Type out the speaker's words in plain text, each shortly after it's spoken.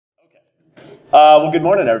Well, good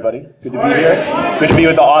morning, everybody. Good to be here. Good to be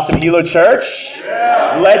with the awesome Hilo Church.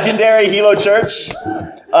 Legendary Hilo Church.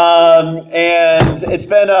 And it's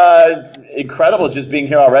been incredible just being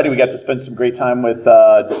here already. We got to spend some great time with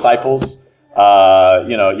disciples,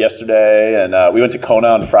 yesterday. And we went to Kona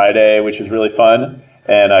on Friday, which was really fun.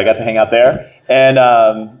 And I got to hang out there.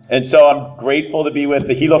 And so I'm grateful to be with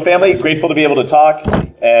the Hilo family, grateful to be able to talk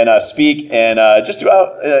and speak and just do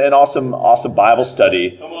an awesome Bible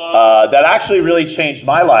study that actually really changed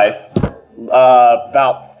my life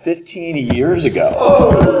about 15 years ago.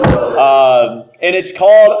 And it's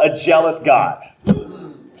called A Jealous God.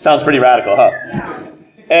 Sounds pretty radical, huh?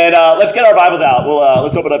 And let's get our Bibles out.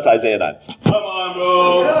 Let's open up to Isaiah 9. Come on,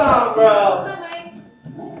 bro.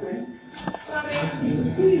 Come on, bro.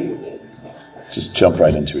 Just jump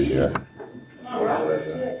right into it here.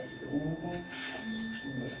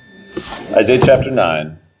 Isaiah chapter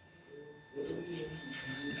 9.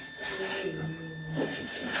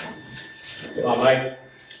 Come on, Mike.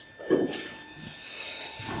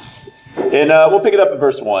 And we'll pick it up in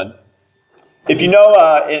verse 1. If you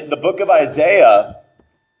know, in the book of Isaiah,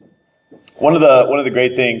 one of the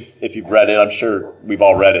great things, if you've read it, I'm sure we've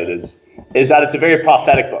all read it, is that it's a very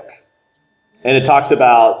prophetic book. And it talks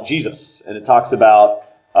about Jesus, and it talks about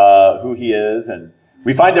who he is, and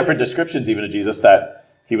we find different descriptions even of Jesus, that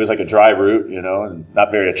he was like a dry root, and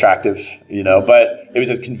not very attractive, but it was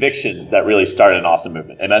his convictions that really started an awesome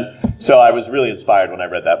movement. Amen? So I was really inspired when I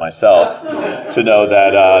read that myself to know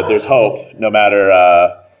that there's hope no matter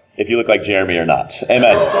if you look like Jeremy or not.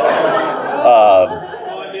 Amen.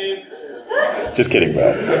 Just kidding,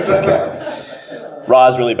 bro. Just kidding.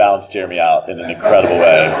 Roz really balanced Jeremy out in an incredible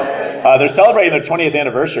way. They're celebrating their 20th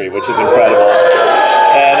anniversary, which is incredible.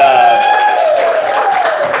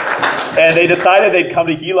 And they decided they'd come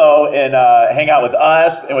to Hilo and hang out with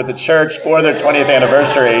us and with the church for their 20th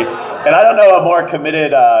anniversary. And I don't know a more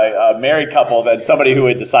committed married couple than somebody who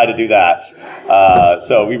would decide to do that.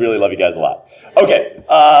 So we really love you guys a lot. Okay,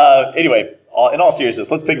 anyway, in all seriousness,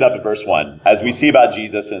 let's pick it up at verse 1 as we see about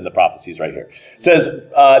Jesus and the prophecies right here. It says,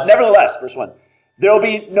 nevertheless, verse 1, there will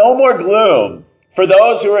be no more gloom for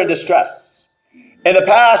those who are in distress. In the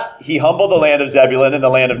past, he humbled the land of Zebulun and the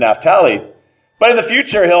land of Naphtali. But in the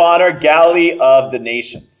future, he'll honor Galilee of the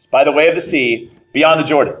nations, by the way of the sea, beyond the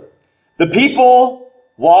Jordan. The people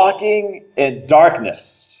walking in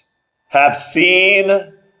darkness have seen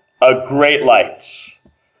a great light.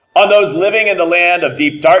 On those living in the land of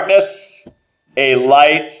deep darkness, a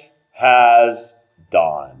light has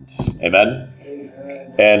dawned. Amen?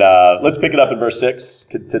 Amen. And let's pick it up in verse 6.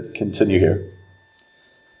 Continue here.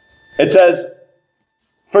 It says,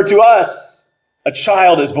 for to us a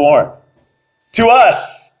child is born. To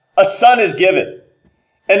us a son is given.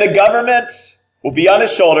 And the government will be on his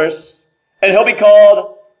shoulders. And he'll be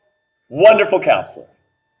called Wonderful Counselor,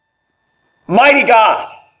 Mighty God,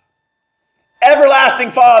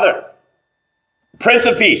 Everlasting Father, Prince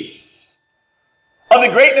of Peace. Of the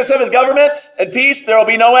greatness of his government and peace there will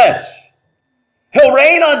be no end. He'll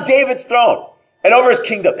reign on David's throne and over his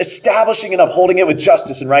kingdom, establishing and upholding it with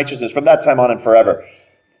justice and righteousness from that time on and forever.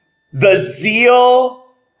 The zeal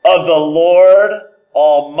of the Lord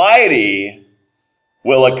Almighty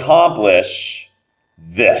will accomplish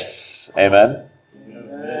this. Amen?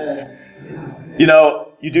 Amen.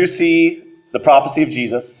 You do see the prophecy of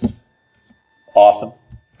Jesus. Awesome.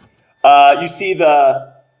 You see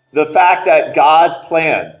the fact that God's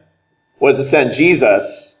plan was to send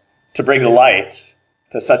Jesus to bring the light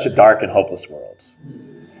to such a dark and hopeless world.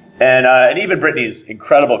 And even Brittany's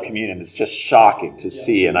incredible communion is just shocking to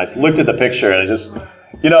see. And I looked at the picture and I just,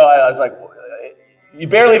 I was like, you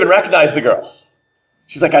barely even recognize the girl.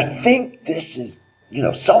 She's like, I think this is,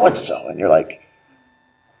 so-and-so. And you're like,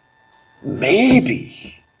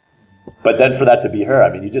 maybe. But then for that to be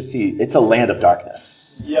her, you just see, it's a land of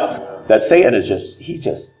darkness. Yeah. That Satan is he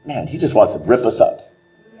just wants to rip us up.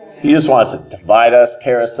 He just wants to divide us,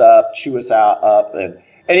 tear us up, chew us up. And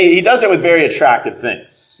he does it with very attractive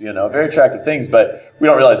things, very attractive things, but we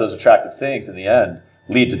don't realize those attractive things in the end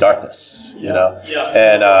lead to darkness, Yeah.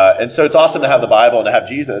 And so it's awesome to have the Bible and to have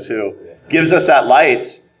Jesus who gives us that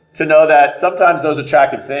light to know that sometimes those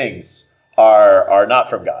attractive things are not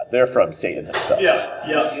from God. They're from Satan himself. Yeah.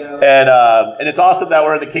 And it's awesome that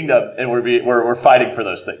we're in the kingdom and we're fighting for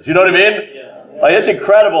those things. You know what I mean? Yeah. It's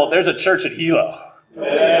incredible. There's a church at Hilo.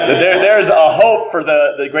 Yeah. There's a hope for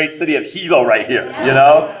the great city of Hilo right here,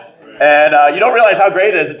 And you don't realize how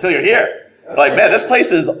great it is until you're here. Like, man, this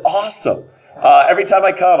place is awesome. Every time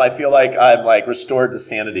I come, I feel like I'm restored to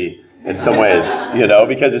sanity in some ways,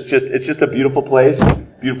 because it's just a beautiful place,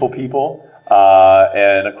 beautiful people.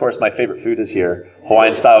 And of course, my favorite food is here.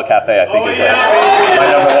 Hawaiian style cafe, I think, is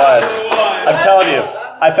my number one. I'm telling you,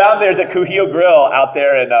 I found there's a Kuhio grill out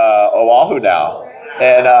there in Oahu now.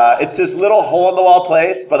 And it's this little hole-in-the-wall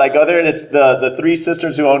place, but I go there and it's the three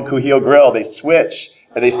sisters who own Kuhio Grill. They switch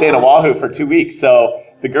and they stay in Oahu for 2 weeks. So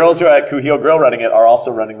the girls who are at Kuhio Grill running it are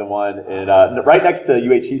also running the one in right next to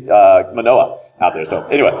Manoa out there. So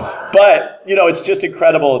anyway, but it's just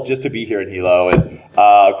incredible just to be here in Hilo. And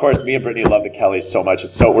of course, me and Brittany love the Kellys so much.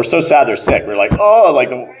 We're so sad they're sick. We're like,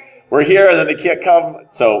 we're here and then they can't come.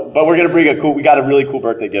 So, but we're gonna bring we got a really cool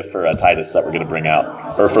birthday gift for Titus that we're gonna bring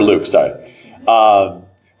out, or for Luke, sorry. But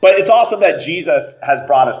it's awesome that Jesus has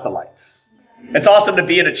brought us the lights. It's awesome to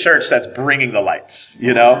be in a church that's bringing the lights,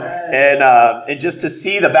 and just to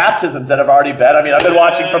see the baptisms that have already been. I mean, I've been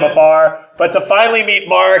watching from afar, but to finally meet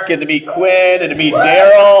Mark and to meet Quinn and to meet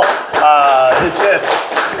Daryl, it's just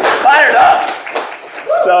fired up.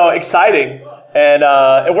 So exciting. And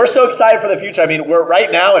we're so excited for the future. I mean, we're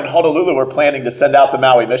right now in Honolulu, we're planning to send out the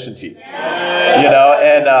Maui mission team, and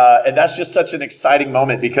that's just such an exciting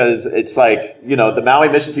moment because it's like, the Maui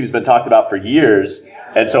mission team has been talked about for years.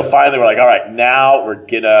 And so finally we're like, all right, now we're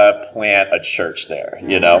going to plant a church there,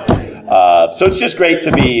 So it's just great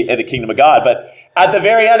to be in the kingdom of God. But at the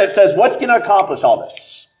very end, it says, what's going to accomplish all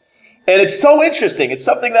this? And it's so interesting. It's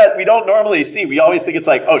something that we don't normally see. We always think it's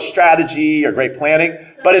like, strategy or great planning.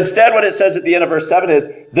 But instead, what it says at the end of verse 7 is,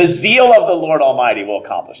 the zeal of the Lord Almighty will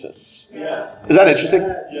accomplish this. Yeah. Is that interesting?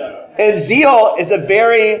 Yeah. And zeal is a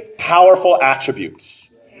very powerful attribute.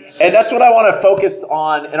 And that's what I want to focus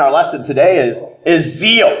on in our lesson today is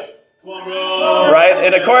zeal. Come on, bro. Right?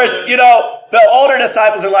 And of course, the older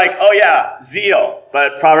disciples are like, oh yeah, zeal.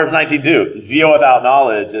 But Proverbs 19:2, zeal without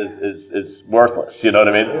knowledge is worthless. You know what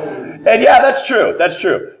I mean? And yeah, that's true. That's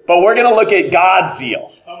true. But we're going to look at God's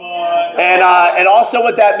zeal. Come on. And also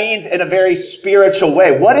what that means in a very spiritual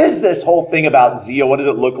way. What is this whole thing about zeal? What does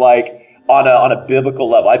it look like on a biblical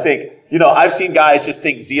level? I think, I've seen guys just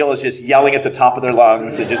think zeal is just yelling at the top of their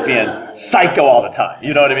lungs and just being psycho all the time.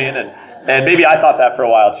 You know what I mean? And maybe I thought that for a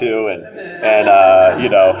while too, and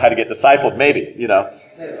had to get discipled, maybe,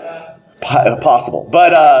 possible.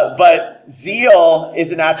 But zeal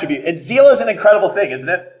is an attribute, and zeal is an incredible thing, isn't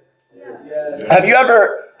it? Yes. Have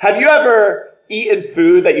you ever eaten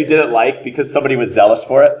food that you didn't like because somebody was zealous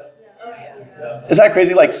for it? Yeah. Isn't that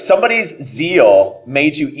crazy? Like somebody's zeal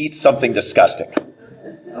made you eat something disgusting.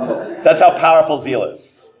 That's how powerful zeal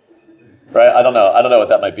is. Right? I don't know what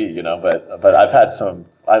that might be, but I've had some,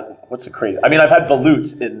 what's the crazy? I mean, I've had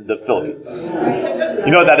balut in the Philippines.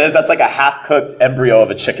 You know what that is? That's like a half-cooked embryo of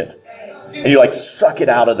a chicken. And you like suck it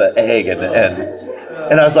out of the egg and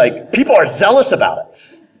I was like, people are zealous about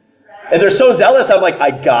it. And they're so zealous, I'm like,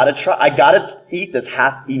 I gotta eat this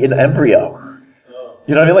half-eaten embryo.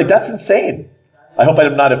 You know what I mean? Like, that's insane. I hope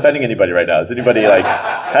I'm not offending anybody right now. Has anybody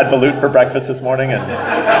had balut for breakfast this morning? And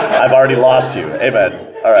I've already lost you. Amen.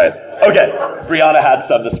 All right. Okay. Brianna had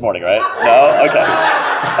some this morning, right? No? Okay.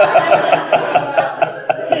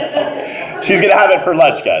 She's going to have it for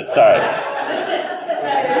lunch, guys. Sorry.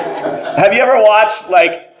 Have you ever watched,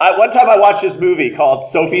 one time I watched this movie called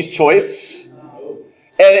Sophie's Choice.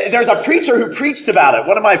 And there's a preacher who preached about it.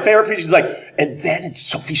 One of my favorite preachers is like, and then in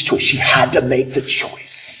Sophie's Choice, she had to make the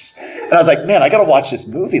choice. And I was like, man, I got to watch this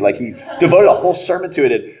movie. Like, he devoted a whole sermon to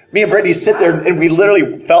it. And me and Brittany sit there, and we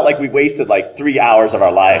literally felt like we wasted 3 hours of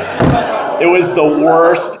our life. It was the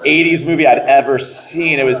worst 80s movie I'd ever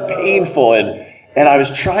seen. It was painful. And I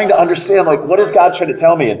was trying to understand, what is God trying to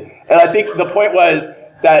tell me? And I think the point was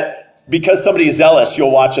that because somebody's zealous,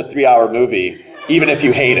 you'll watch a 3-hour movie, even if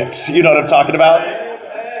you hate it. You know what I'm talking about?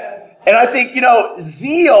 And I think,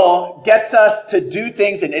 zeal gets us to do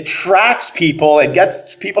things and attracts people and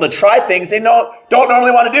gets people to try things they don't normally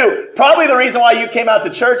want to do. Probably the reason why you came out to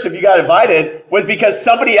church if you got invited was because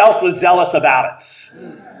somebody else was zealous about it.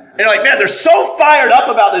 And you're like, man, they're so fired up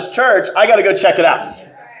about this church, I got to go check it out.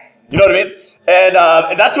 You know what I mean? And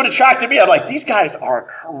that's what attracted me. I'm like, these guys are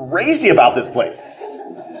crazy about this place.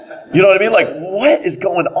 You know what I mean? Like, what is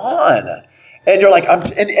going on? And you're like,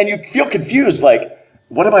 and you feel confused,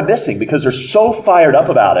 what am I missing? Because they're so fired up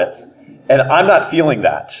about it, and I'm not feeling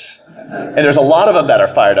that. And there's a lot of them that are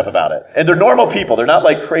fired up about it. And they're normal people. They're not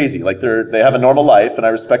crazy. They have a normal life, and I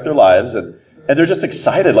respect their lives, and they're just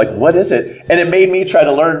excited. What is it? And it made me try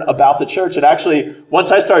to learn about the church. And actually,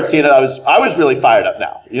 once I started seeing it, I was really fired up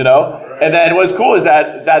now, And then what's cool is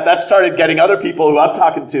that started getting other people who I'm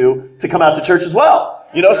talking to come out to church as well.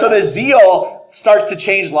 So the zeal starts to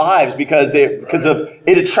change lives because of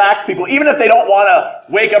it attracts people. Even if they don't want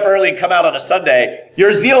to wake up early and come out on a Sunday,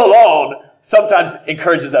 your zeal alone sometimes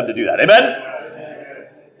encourages them to do that. Amen?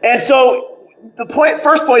 And so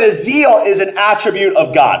first point is zeal is an attribute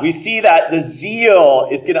of God. We see that the zeal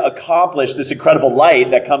is going to accomplish this incredible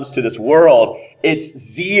light that comes to this world. It's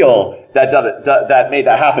zeal that made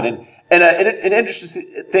that happen. And an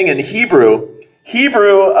interesting thing in Hebrew,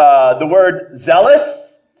 the word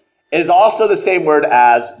zealous is also the same word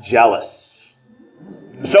as jealous.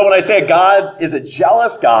 So when I say God is a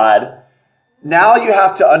jealous God, now you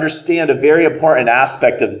have to understand a very important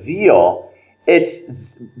aspect of zeal.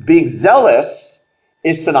 It's being zealous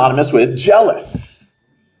is synonymous with jealous.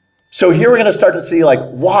 So here we're going to start to see, like,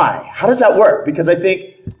 why? How does that work? Because I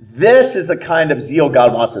think this is the kind of zeal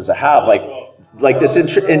God wants us to have, like this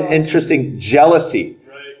interesting jealousy.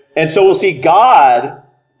 And so we'll see God,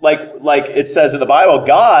 like it says in the Bible,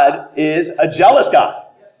 God is a jealous God,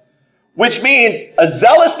 which means a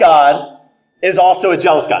zealous God is also a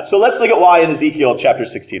jealous God. So let's look at why in Ezekiel chapter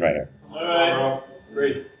 16 right here. All right.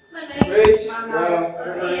 Great. Preach.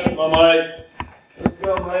 Come on, Mike. Let's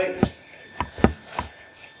go, Mike.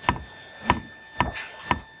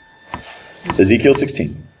 Ezekiel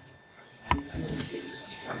 16.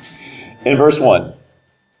 In verse 1.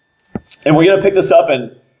 And we're going to pick this up,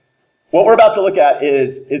 and what we're about to look at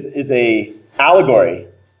is a allegory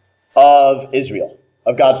of Israel,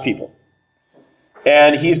 of God's people.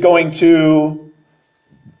 And he's going to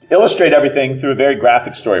illustrate everything through a very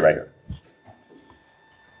graphic story right here.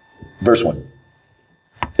 Verse 1.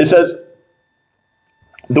 It says,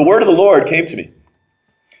 "The word of the Lord came to me.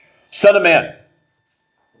 Son of man,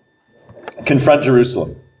 confront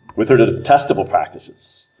Jerusalem with her detestable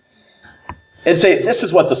practices. And say, this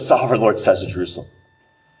is what the sovereign Lord says to Jerusalem.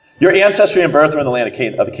 Your ancestry and birth were in the land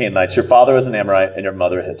of the Canaanites. Your father was an Amorite and your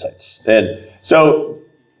mother a Hittite." And so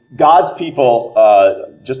God's people,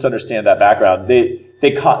 just to understand that background, they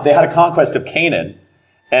had a conquest of Canaan.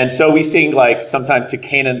 And so we sing, like, sometimes, "To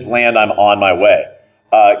Canaan's land I'm on my way."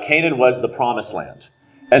 Canaan was the promised land.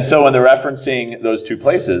 And so when they're referencing those two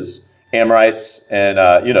places, Amorites and,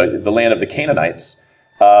 the land of the Canaanites,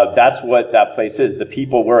 that's what that place is. The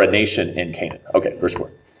people were a nation in Canaan. Okay, verse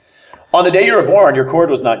 4. "On the day you were born, your cord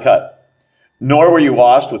was not cut, nor were you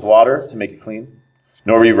washed with water to make it clean,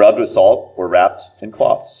 nor were you rubbed with salt or wrapped in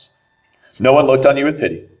cloths. No one looked on you with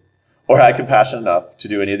pity or had compassion enough to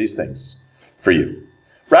do any of these things for you.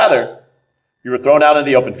 Rather, you were thrown out into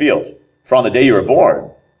the open field, for on the day you were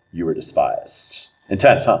born, you were despised."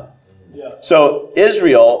 Intense, huh? Yeah. So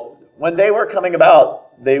Israel, when they were coming about,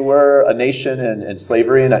 they were a nation in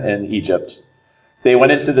slavery in Egypt. They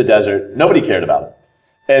went into the desert. Nobody cared about them.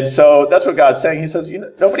 And so that's what God's saying. He says,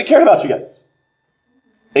 nobody cared about you guys.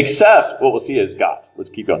 Except what we'll see is God. Let's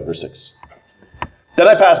keep going. Verse 6. "Then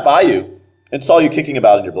I passed by you and saw you kicking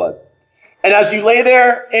about in your blood. And as you lay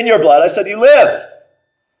there in your blood, I said, you live.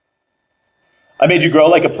 I made you grow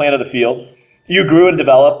like a plant of the field. You grew and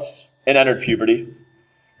developed and entered puberty.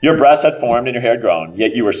 Your breasts had formed and your hair had grown,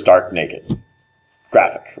 yet you were stark naked."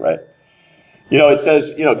 Graphic, right? It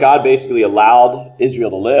says, God basically allowed Israel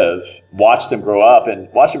to live, watched them grow up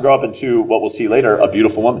into what we'll see later, a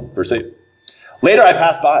beautiful woman. Verse 8. "Later I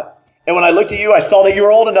passed by, and when I looked at you, I saw that you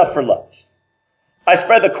were old enough for love. I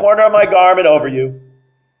spread the corner of my garment over you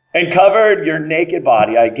and covered your naked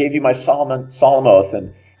body. I gave you my solemn oath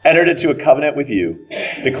and entered into a covenant with you,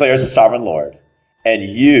 declares the sovereign Lord, and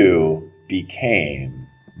you became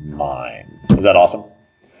mine." Is that awesome?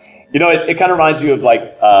 It kind of reminds you of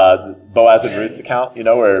like Boaz and Ruth's account,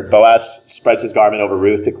 where Boaz spreads his garment over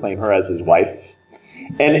Ruth to claim her as his wife.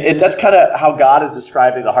 And that's kind of how God is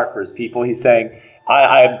describing the heart for his people. He's saying,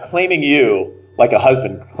 I am claiming you like a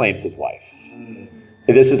husband claims his wife.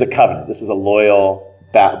 This is a covenant. This is a loyal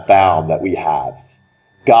bound that we have.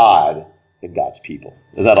 God and God's people.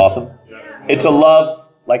 Is that awesome? Yeah. It's a love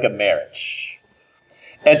like a marriage.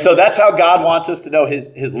 And so that's how God wants us to know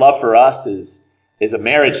his love for us is a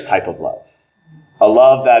marriage type of love. A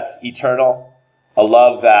love that's eternal. A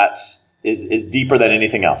love that is deeper than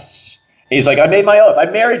anything else. And he's like, I made my oath. I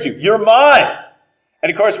married you. You're mine.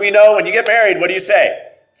 And of course, we know when you get married, what do you say?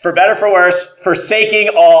 For better, for worse, forsaking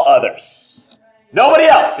all others. Nobody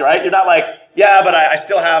else, right? You're not like, yeah, but I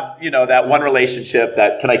still have, that one relationship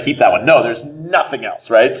that, can I keep that one? No, there's nothing else,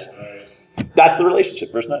 right? That's the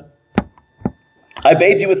relationship, verse 9. I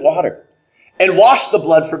bathed you with water and washed the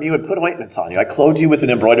blood from you and put ointments on you. I clothed you with an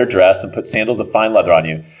embroidered dress and put sandals of fine leather on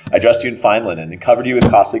you. I dressed you in fine linen and covered you with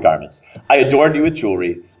costly garments. I adorned you with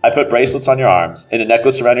jewelry. I put bracelets on your arms and a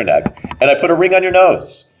necklace around your neck. And I put a ring on your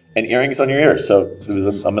nose and earrings on your ears. So there was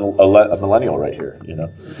a millennial right here,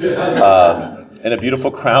 and a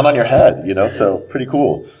beautiful crown on your head, so pretty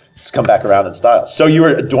cool. Let's come back around in style. So you were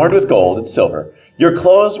adorned with gold and silver. Your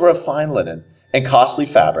clothes were of fine linen and costly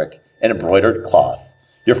fabric and embroidered cloth.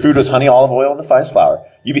 Your food was honey, olive oil, and the finest flour.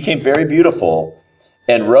 You became very beautiful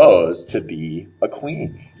and rose to be a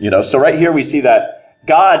queen. So right here we see that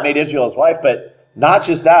God made Israel his wife, but not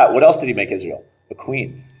just that. What else did he make Israel? A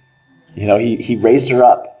queen. He raised her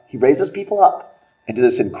up. He raised his people up into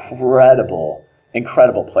this incredible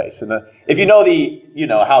place. And if you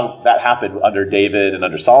know how that happened under David and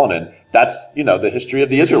under Solomon, that's, the history of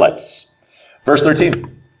the Israelites. Verse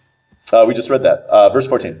 13. We just read that. Verse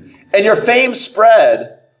 14. And your fame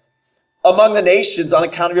spread among the nations on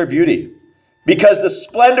account of your beauty, because the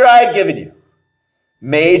splendor I had given you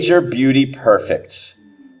made your beauty perfect,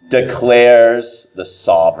 declares the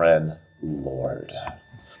sovereign Lord.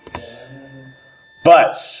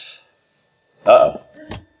 But,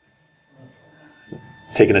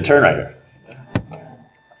 taking a turn right here.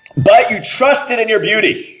 But you trusted in your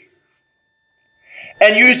beauty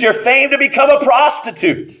and used your fame to become a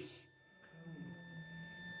prostitute.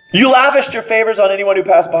 You lavished your favors on anyone who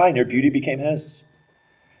passed by, and your beauty became his.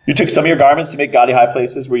 You took some of your garments to make gaudy high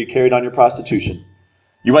places where you carried on your prostitution.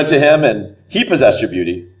 You went to him, and he possessed your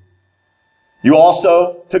beauty. You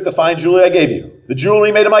also took the fine jewelry I gave you, the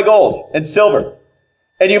jewelry made of my gold and silver,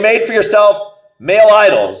 and you made for yourself male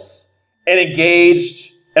idols and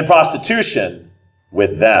engaged in prostitution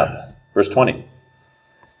with them. Verse 20.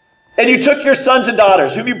 And you took your sons and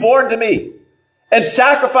daughters, whom you bore to me, and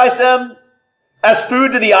sacrificed them as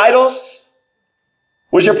food to the idols.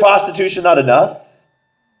 Was your prostitution not enough?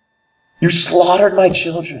 You slaughtered my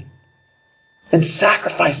children and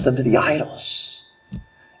sacrificed them to the idols.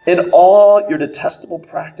 In all your detestable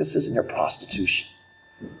practices and your prostitution,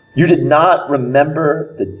 you did not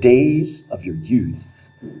remember the days of your youth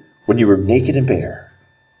when you were naked and bare,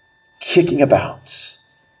 kicking about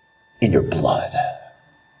in your blood.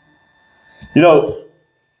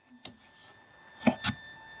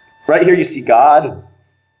 Right here you see God.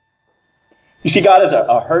 You see God as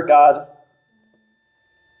a hurt God,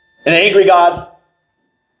 an angry God.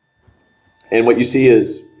 And what you see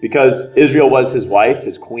is, because Israel was his wife,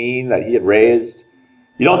 his queen that he had raised,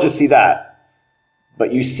 you don't just see that,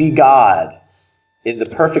 but you see God in the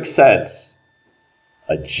perfect sense,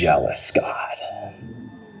 a jealous God.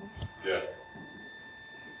 Yeah.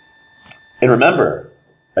 And remember,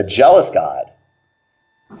 a jealous God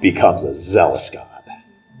becomes a zealous God.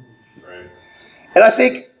 Right. And I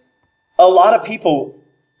think a lot of people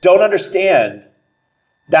don't understand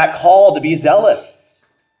that call to be zealous.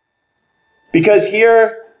 Because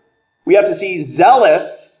here we have to see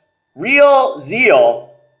zealous, real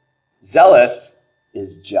zeal. Zealous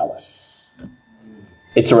is jealous.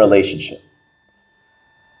 It's a relationship.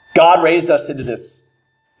 God raised us into this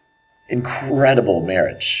incredible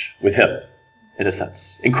marriage with him, in a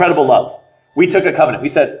sense. Incredible love. We took a covenant. We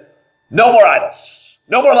said, no more idols,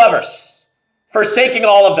 no more lovers, forsaking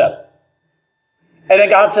all of them. And then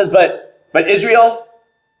God says, but Israel,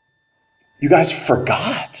 you guys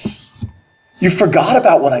forgot. You forgot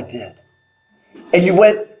about what I did. And you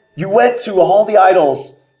went to all the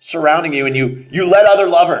idols surrounding you, and you let other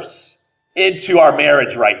lovers into our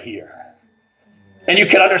marriage right here. And you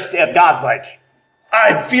can understand God's like,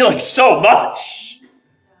 I'm feeling so much.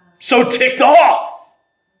 So ticked off.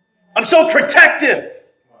 I'm so protective.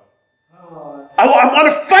 I want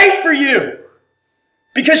to fight for you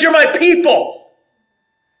because you're my people.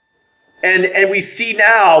 And we see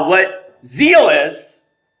now what zeal is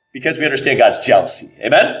because we understand God's jealousy.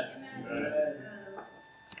 Amen?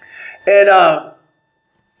 And,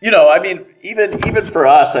 I mean, even for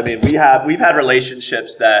us, I mean, we've had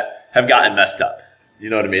relationships that have gotten messed up. You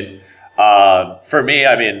know what I mean? For me,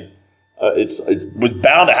 I mean, it was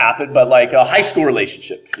bound to happen, but like a high school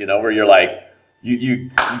relationship, where you're like,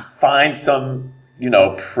 you find some,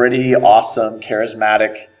 pretty awesome,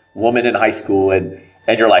 charismatic woman in high school, and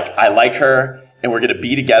you're like, I like her, and we're going to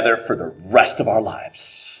be together for the rest of our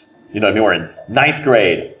lives. You know what I mean? We're in 9th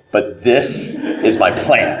grade, but this is my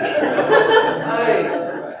plan.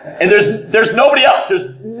 And there's nobody else.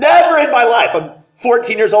 There's never in my life. I'm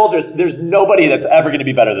 14 years old. There's nobody that's ever going to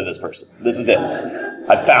be better than this person. This is it.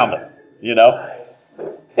 I found him,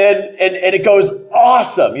 And it goes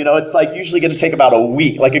awesome. It's like usually going to take about a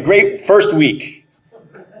week, like a great first week,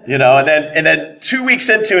 and then 2 weeks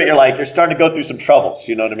into it, you're starting to go through some troubles.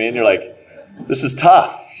 You know what I mean? You're like, this is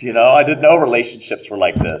tough. I didn't know relationships were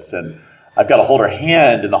like this. And I've got to hold her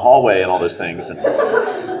hand in the hallway and all those things. And,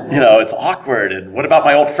 it's awkward. And what about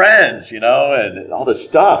my old friends, and all this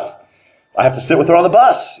stuff. I have to sit with her on the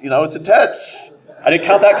bus. It's intense. I didn't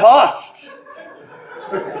count that cost.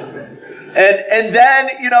 And then,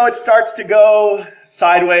 it starts to go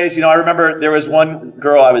sideways. I remember there was one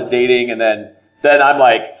girl I was dating, and then then I'm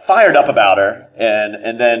like fired up about her,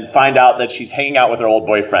 and then find out that she's hanging out with her old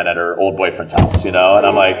boyfriend at her old boyfriend's house, and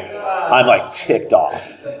I'm like ticked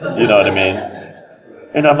off, you know what I mean?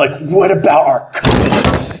 And I'm like, what about our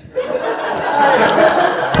covenant?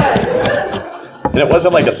 And it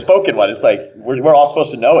wasn't like a spoken one. It's like we're all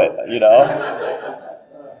supposed to know it,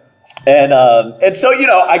 And so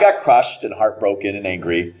I got crushed and heartbroken and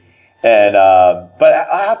angry, but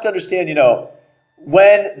I have to understand,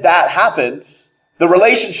 when that happens, the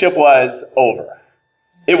relationship was over.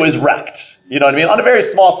 It was wrecked. You know what I mean? On a very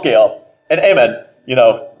small scale. And amen.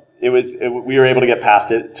 We were able to get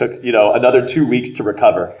past it. It took, another 2 weeks to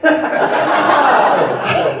recover.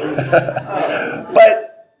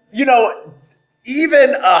 But,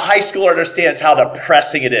 even a high schooler understands how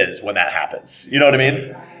depressing it is when that happens. You know what I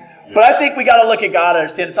mean? But I think we got to look at God and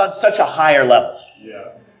understand it's on such a higher level. Yeah.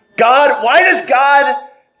 God, why does God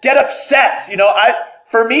get upset?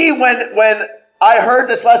 For me, when I heard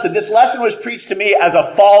this lesson was preached to me as a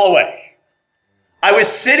fall away. I was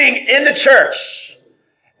sitting in the church,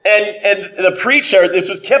 and the preacher, this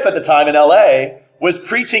was Kip at the time in LA, was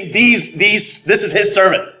preaching this is his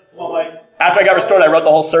sermon. After I got restored, I wrote the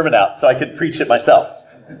whole sermon out so I could preach it myself.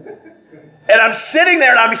 And I'm sitting there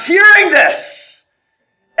and I'm hearing this.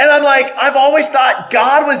 And I'm like, I've always thought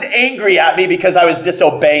God was angry at me because I was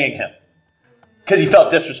disobeying him. Because he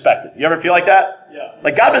felt disrespected. You ever feel like that? Yeah.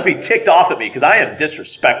 Like God must be ticked off at me because I am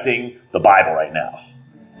disrespecting the Bible right now.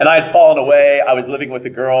 And I had fallen away. I was living with a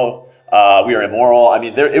girl. We were immoral. I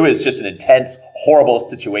mean, it was just an intense, horrible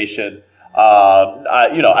situation.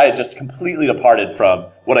 I had just completely departed from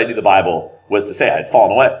what I knew the Bible was to say. I had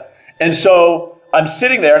fallen away. And so I'm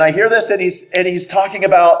sitting there and I hear this and he's talking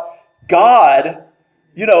about God,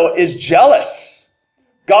 is jealous.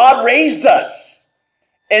 God raised us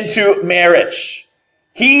into marriage.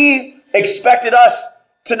 He expected us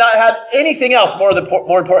to not have anything else more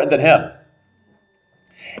important than him.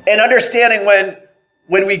 And understanding when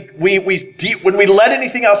we let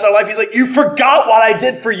anything else in our life, he's like, you forgot what I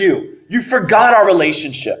did for you. You forgot our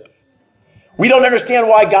relationship. We don't understand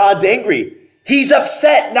why God's angry. He's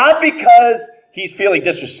upset, not because he's feeling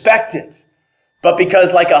disrespected, but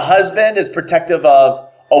because like a husband is protective of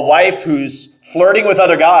a wife who's flirting with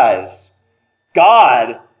other guys,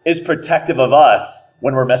 God is protective of us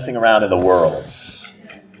when we're messing around in the world.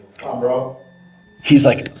 Come on, bro. He's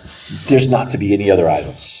like, there's not to be any other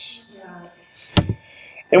idols.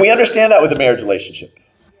 And we understand that with a marriage relationship,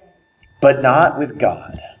 but not with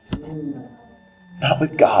God. Not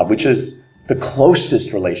with God, which is the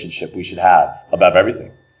closest relationship we should have above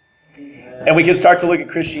everything. And we can start to look at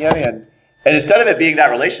Christianity and instead of it being that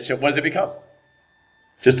relationship, what does it become?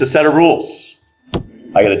 Just a set of rules.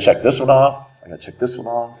 I got to check this one off. I got to check this one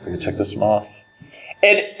off. I got to check this one off.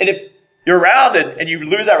 And if you're around and you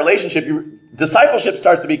lose that relationship, discipleship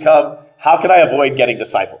starts to become, how can I avoid getting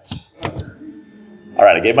discipled? All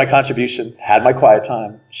right, I gave my contribution, had my quiet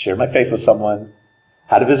time, shared my faith with someone,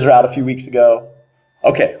 had a visitor out a few weeks ago.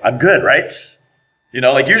 Okay, I'm good, right?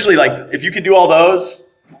 Usually if you can do all those,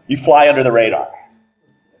 you fly under the radar.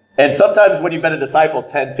 And sometimes when you've been a disciple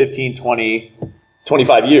 10, 15, 20,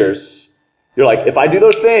 25 years, you're like, if I do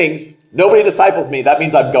those things, nobody disciples me, that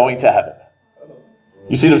means I'm going to heaven.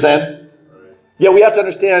 You see what I'm saying? Yeah, we have to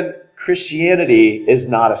understand Christianity is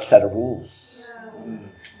not a set of rules.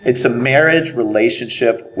 It's a marriage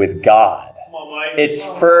relationship with God. It's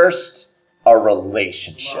first a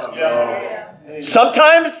relationship.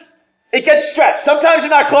 Sometimes it gets stretched. Sometimes you're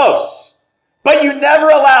not close. But you never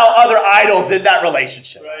allow other idols in that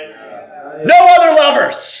relationship. No other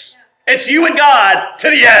lovers. It's you and God to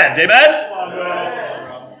the end. Amen?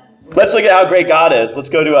 Let's look at how great God is. Let's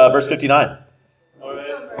go to verse 59. Come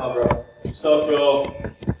on, bro. So cool.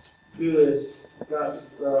 Do this. Got this,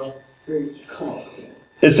 bro. Preach. Come on.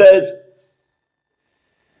 It says,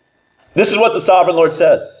 this is what the sovereign Lord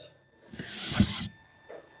says.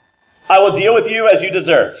 I will deal with you as you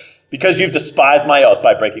deserve, because you've despised my oath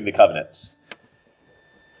by breaking the covenants.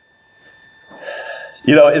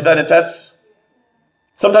 Is that intense?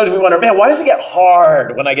 Sometimes we wonder, man, why does it get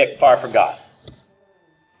hard when I get far from God?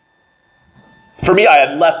 For me, I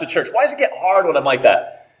had left the church. Why does it get hard when I'm like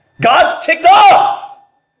that? God's ticked off.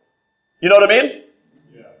 You know what I mean?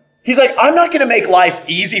 Yeah. He's like, I'm not going to make life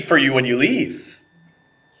easy for you when you leave.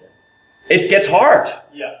 It gets hard.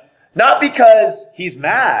 Yeah. Not because he's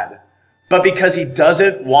mad, but because he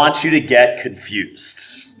doesn't want you to get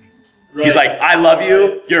confused. Right. He's like, I love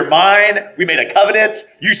you. You're mine. We made a covenant.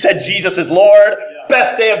 You said Jesus is Lord. Yeah.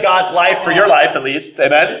 Best day of God's life for your life, at least.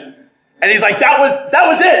 Amen. And he's like, that was it.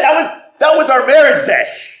 That was our marriage day.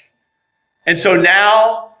 And so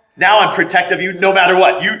now I'm protective of you no matter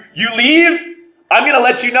what. You leave, I'm going to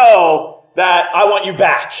let you know that I want you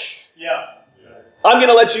back. Yeah. I'm going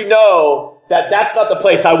to let you know that that's not the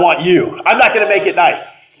place I want you. I'm not going to make it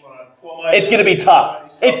nice. It's going to be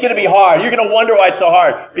tough. It's going to be hard. You're going to wonder why it's so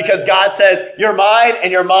hard. Because God says, you're mine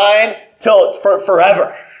and you're mine till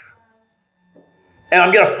forever. And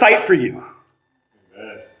I'm going to fight for you.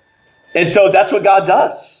 And so that's what God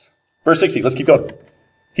does. Verse 60, let's keep going.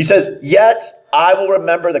 He says, yet I will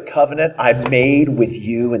remember the covenant I made with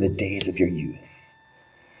you in the days of your youth.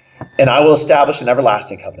 And I will establish an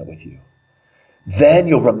everlasting covenant with you. Then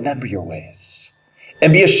you'll remember your ways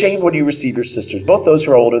and be ashamed when you receive your sisters, both those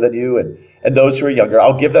who are older than you and those who are younger.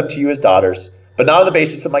 I'll give them to you as daughters, but not on the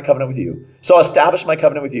basis of my covenant with you. So I'll establish my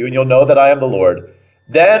covenant with you, and you'll know that I am the Lord.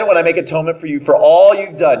 Then when I make atonement for you for all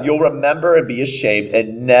you've done, you'll remember and be ashamed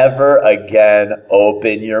and never again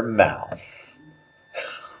open your mouth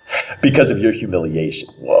because of your humiliation.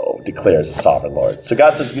 Whoa, declares the sovereign Lord. So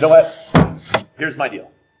God says, you know what? Here's my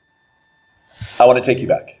deal. I want to take you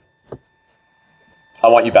back. I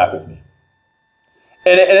want you back with me.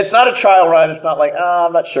 And it's not a trial run. It's not like, oh,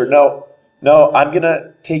 I'm not sure. No, I'm going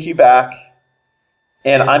to take you back,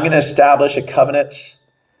 and I'm going to establish a covenant,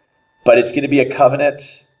 but it's going to be a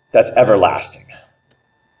covenant that's everlasting.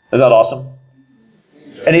 Isn't that awesome?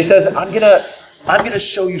 And he says, I'm going to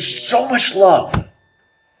show you so much love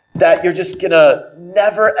that you're just going to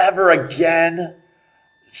never, ever again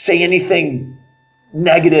say anything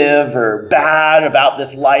negative or bad about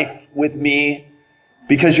this life with me.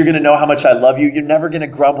 Because you're going to know how much I love you. You're never going to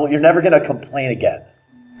grumble. You're never going to complain again.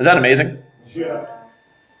 Is that amazing? Yeah.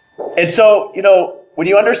 And so, when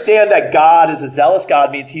you understand that God is a zealous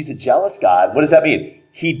God means he's a jealous God, what does that mean?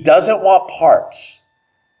 He doesn't want part.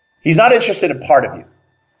 He's not interested in part of you.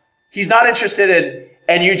 He's not interested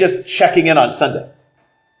in you just checking in on Sunday.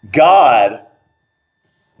 God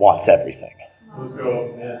wants everything. Let's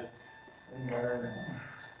go. Yeah.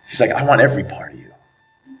 He's like, I want every part of you.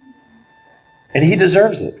 And he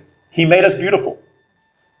deserves it. He made us beautiful.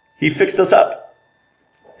 He fixed us up.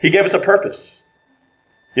 He gave us a purpose.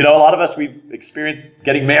 A lot of us, we've experienced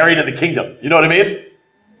getting married in the kingdom. You know what I mean?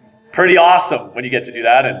 Pretty awesome when you get to do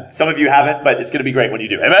that. And some of you haven't, but it's going to be great when you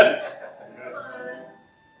do. Amen?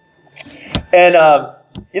 And,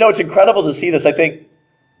 it's incredible to see this. I think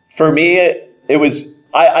for me, it was,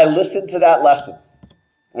 I listened to that lesson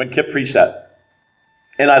when Kip preached that.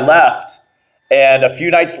 And I left. And a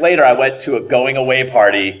few nights later, I went to a going away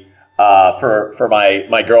party for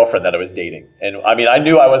my girlfriend that I was dating. And I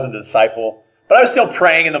knew I wasn't a disciple, but I was still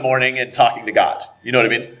praying in the morning and talking to God. You know what I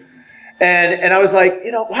mean? And I was like,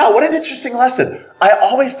 wow, what an interesting lesson. I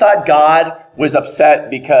always thought God was upset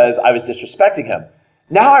because I was disrespecting him.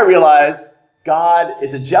 Now I realize God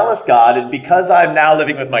is a jealous God. And because I'm now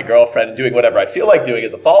living with my girlfriend and doing whatever I feel like doing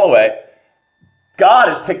as a fall away, God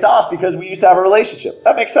is ticked off because we used to have a relationship.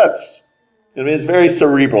 That makes sense. It's very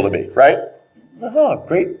cerebral to me, right? I was like, oh,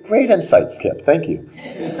 great insights, Kip. Thank you.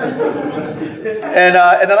 And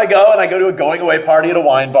then I go to a going away party at a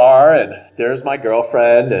wine bar, and there's my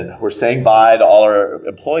girlfriend, and we're saying bye to all our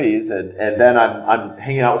employees, and then I'm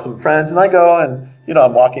hanging out with some friends, and I go and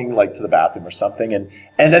I'm walking to the bathroom or something, and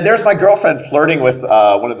then there's my girlfriend flirting with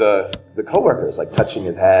one of the coworkers, touching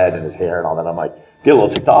his head and his hair and all that. I'm like, get a little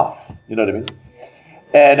ticked off. You know what I mean?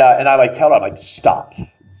 And I tell her, I'm like, stop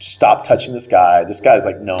touching this guy. This guy's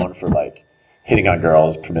known for hitting on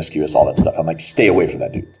girls, promiscuous, all that stuff. I'm like, stay away from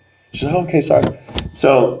that dude. She's like, oh, okay, sorry.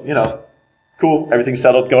 So, cool. Everything's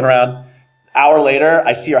settled, going around. Hour later,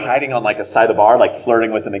 I see her hiding on a side of the bar,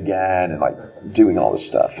 flirting with him again and doing all this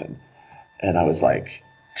stuff. And I was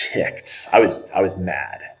ticked. I was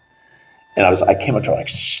mad. And I came up to her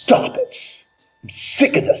stop it. I'm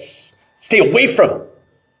sick of this. Stay away from him.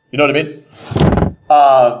 You know what I mean?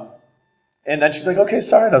 And then she's like, okay,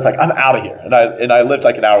 sorry. And I was like, I'm out of here. And I lived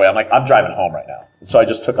an hour away. I'm like, I'm driving home right now. And so I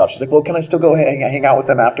just took off. She's like, well, can I still go hang out with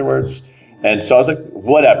them afterwards? And so I was like,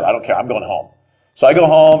 whatever. I don't care. I'm going home. So I go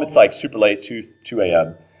home. It's super late, 2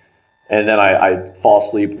 a.m. And then I fall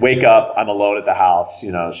asleep, wake up. I'm alone at the house.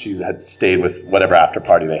 She had stayed with whatever after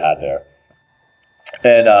party they had there.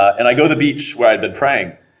 And I go to the beach where I'd been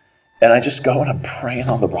praying. And I just go and I'm praying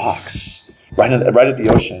on the rocks right at the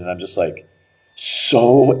ocean. And I'm just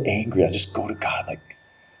so angry. I just go to God. I'm like,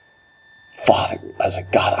 Father, I was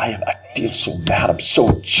like, God, I feel so mad. I'm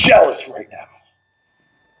so jealous right now.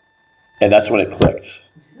 And that's when it clicked.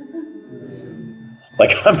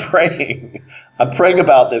 I'm praying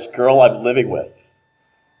about this girl I'm living with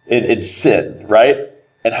in sin, right?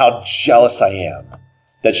 And how jealous I am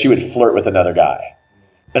that she would flirt with another guy.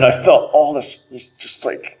 And I felt all this just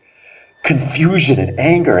confusion and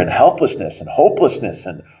anger and helplessness and hopelessness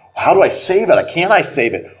and how do I save it? Can't I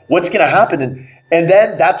save it? What's going to happen? And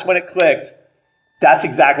then that's when it clicked. That's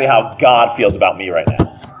exactly how God feels about me right now.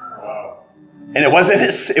 Wow. And it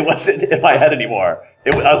wasn't in my head anymore.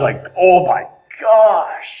 I was like, oh my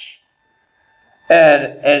gosh.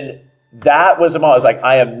 And that was the moment. I was like,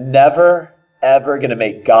 I am never, ever going to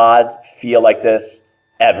make God feel like this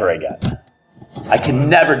ever again. I can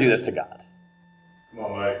never do this to God. Come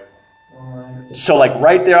on, Mike. So like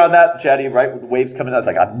right there on that jetty, right with the waves coming, I was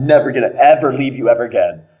like, I'm never going to ever leave you ever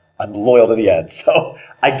again. I'm loyal to the end. So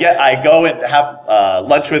I go and have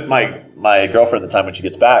lunch with my girlfriend at the time when she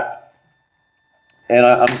gets back.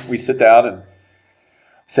 And we sit down and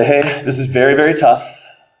say, hey, this is very, very tough.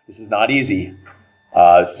 This is not easy.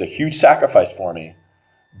 This is a huge sacrifice for me.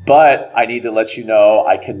 But I need to let you know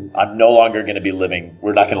I'm no longer going to be living.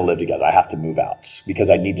 We're not going to live together. I have to move out because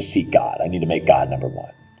I need to seek God. I need to make God number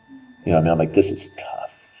one. You know what I mean? I'm like, this is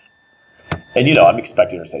tough. And, I'm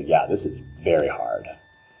expecting her to say, yeah, this is very hard.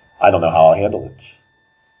 I don't know how I'll handle it.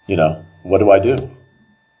 What do I do?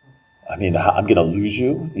 I mean, I'm going to lose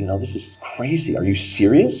you. This is crazy. Are you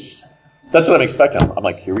serious? That's what I'm expecting. I'm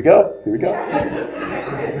like, here we go. Here we go.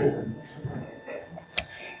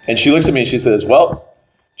 And she looks at me and she says, well,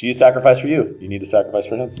 Jesus sacrificed for you. You need to sacrifice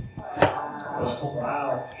for him.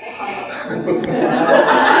 Wow.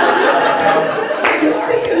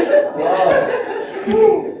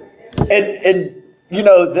 And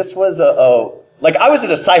this was like I was a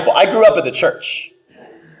disciple. I grew up in the church.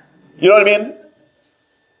 You know what I mean?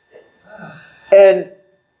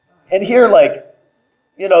 And here, like,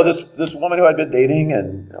 this woman who I'd been dating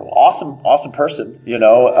and awesome person,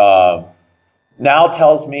 now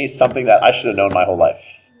tells me something that I should have known my whole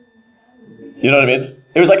life. You know what I mean?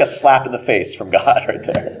 It was like a slap in the face from God right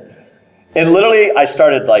there. And literally, I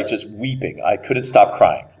started like just weeping. I couldn't stop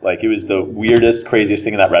crying. Like it was the weirdest, craziest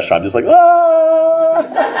thing in that restaurant. I'm just like,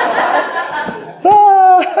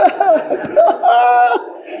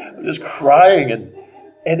 I'm just crying. And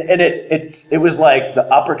it was like the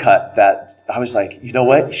uppercut that I was like, you know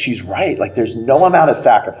what? She's right. Like there's no amount of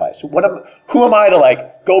sacrifice. Who am I to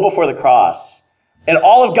like go before the cross? And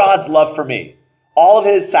all of God's love for me, all of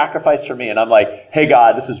his sacrifice for me. And I'm like, hey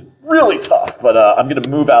God, this is really tough, but I'm going to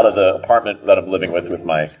move out of the apartment that I'm living with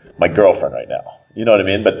my girlfriend right now. You know what I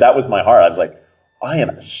mean? But that was my heart. I was like, I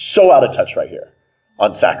am so out of touch right here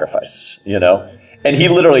on sacrifice, And he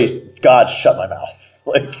literally, God shut my mouth.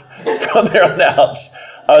 Like from there on out,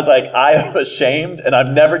 I was like, I am ashamed and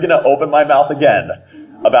I'm never going to open my mouth again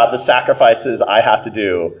about the sacrifices I have to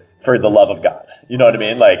do for the love of God. You know what I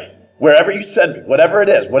mean? Like wherever you send me, whatever it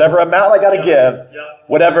is, whatever amount I got to give,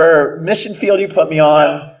 whatever mission field you put me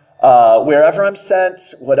on, wherever I'm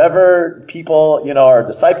sent, whatever people, are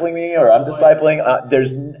discipling me or I'm discipling,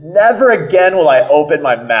 there's never again will I open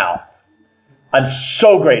my mouth. I'm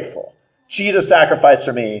so grateful. Jesus sacrificed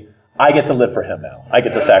for me. I get to live for him now. I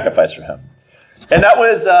get to sacrifice for him. And that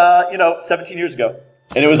was, 17 years ago.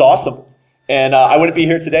 And it was awesome. And I wouldn't be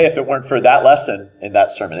here today if it weren't for that lesson in that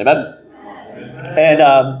sermon. Amen?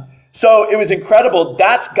 And so it was incredible.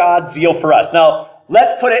 That's God's zeal for us. Now,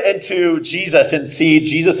 let's put it into Jesus and see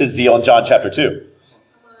Jesus' zeal in John chapter 2.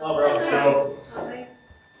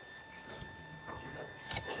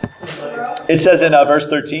 It says in verse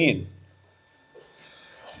 13.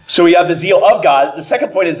 So we have the zeal of God. The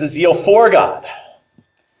second point is the zeal for God.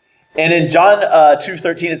 And in John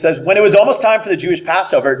 2:13 it says, when it was almost time for the Jewish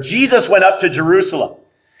Passover, Jesus went up to Jerusalem.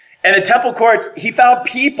 And in the temple courts, he found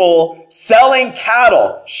people selling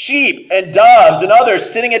cattle, sheep, and doves, and others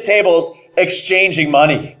sitting at tables exchanging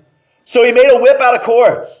money. So he made a whip out of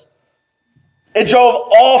cords and drove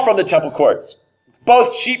all from the temple courts,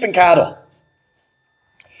 both sheep and cattle.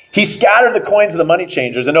 He scattered the coins of the money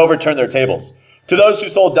changers and overturned their tables. To those who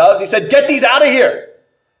sold doves, he said, get these out of here.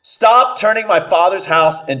 Stop turning my Father's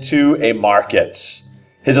house into a market.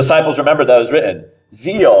 His disciples remembered that it was written,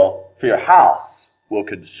 zeal for your house will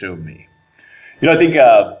consume me. I think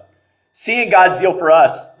seeing God's zeal for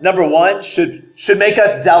us, number one, should make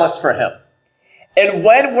us zealous for him. And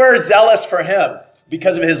when we're zealous for him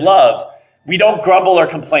because of his love, we don't grumble or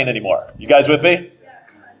complain anymore. You guys with me?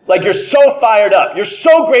 Like you're so fired up. You're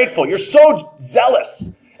so grateful. You're so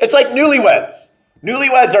zealous. It's like newlyweds.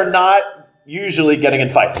 Newlyweds are not usually getting in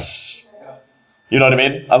fights. You know what I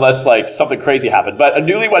mean? Unless like something crazy happened. But a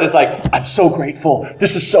newlywed is like, I'm so grateful.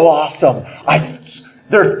 This is so awesome.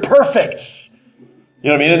 They're perfect. You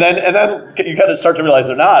know what I mean? And then you kind of start to realize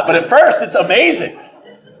they're not. But at first, it's amazing.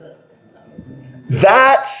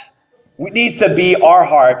 That needs to be our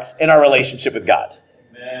hearts in our relationship with God.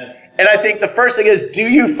 Amen. And I think the first thing is, do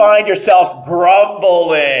you find yourself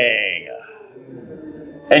grumbling?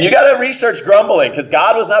 And you got to research grumbling because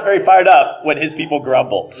God was not very fired up when his people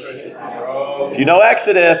grumbled. If you know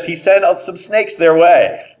Exodus, he sent out some snakes their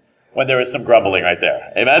way when there was some grumbling right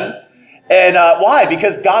there. Amen? And why?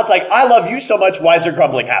 Because God's like, I love you so much, why is there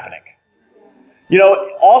grumbling happening? You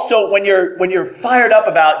know, also when you're fired up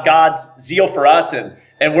about God's zeal for us and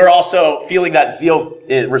we're also feeling that zeal,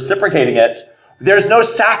 reciprocating it, there's no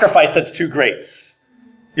sacrifice that's too great.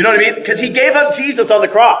 You know what I mean? Because he gave up Jesus on the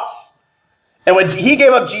cross. And when he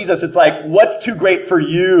gave up Jesus, it's like, what's too great for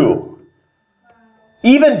you?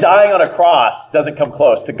 Even dying on a cross doesn't come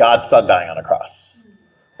close to God's son dying on a cross.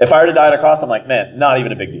 If I were to die on a cross, I'm like, man, not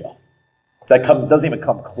even a big deal. That doesn't even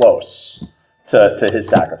come close to his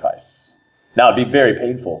sacrifice. Now, it'd be very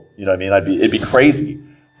painful. You know what I mean? It'd be crazy.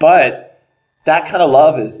 But that kind of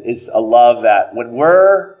love is a love that when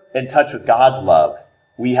we're in touch with God's love,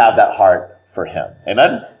 we have that heart for him.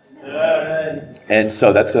 Amen? Amen. And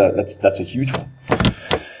so that's a huge one.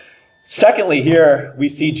 Secondly, here we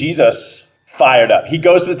see Jesus fired up. He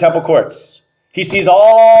goes to the temple courts. He sees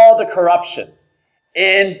all the corruption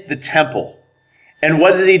in the temple. And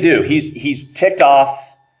what does he do? He's ticked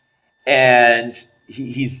off, and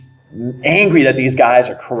he's angry that these guys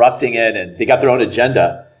are corrupting it and they got their own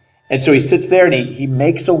agenda. And so he sits there and he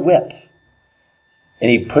makes a whip. And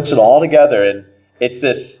he puts it all together, and it's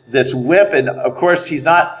this whip. And of course, he's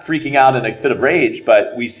not freaking out in a fit of rage,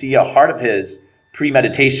 but we see a heart of his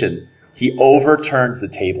premeditation. He overturns the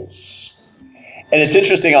tables. And it's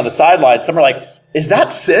interesting on the sidelines, some are like, is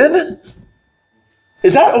that sin?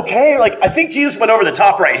 Is that okay? Like, I think Jesus went over the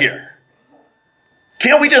top right here.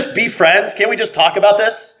 Can't we just be friends? Can't we just talk about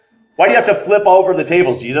this? Why do you have to flip over the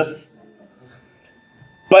tables, Jesus?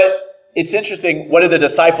 But it's interesting. What do the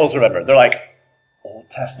disciples remember? They're like, Old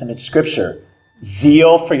Testament scripture,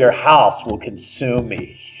 zeal for your house will consume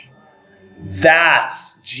me.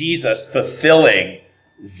 That's Jesus fulfilling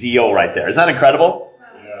zeal right there. Isn't that incredible?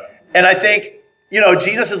 Yeah. And I think,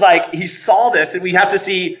 Jesus is like, he saw this, and we have to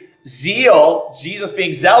see zeal, Jesus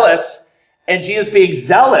being zealous, and Jesus being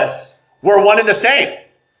zealous were one and the same.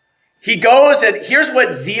 He goes, and here's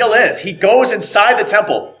what zeal is. He goes inside the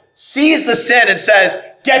temple, sees the sin, and says,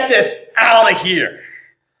 get this out of here.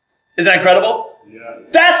 Is that incredible? Yeah.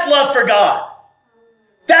 That's love for God.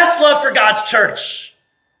 That's love for God's church.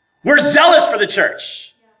 We're zealous for the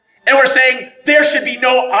church. And we're saying there should be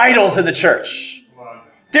no idols in the church.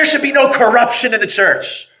 There should be no corruption in the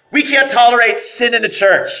church. We can't tolerate sin in the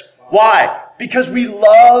church. Why? Because we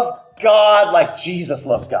love God like Jesus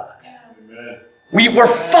loves God. Amen. We're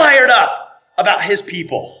fired up about his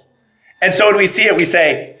people. And so when we see it, we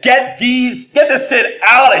say, get this sin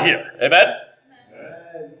out of here. Amen?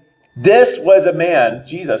 Amen. This was a man,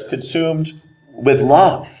 Jesus, consumed with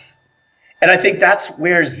love. And I think that's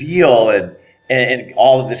where zeal and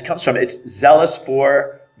all of this comes from. It's zealous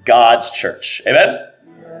for God's church. Amen?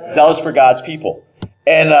 Amen. Zealous for God's people.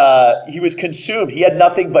 And he was consumed. He had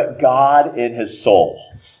nothing but God in his soul.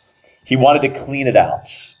 He wanted to clean it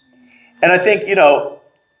out. And I think,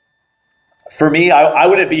 for me, I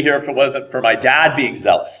wouldn't be here if it wasn't for my dad being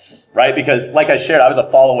zealous, right? Because like I shared, I was a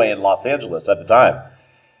fall away in Los Angeles at the time.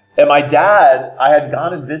 And my dad, I had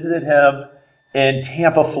gone and visited him in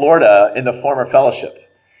Tampa, Florida in the former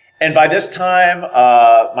fellowship. And by this time,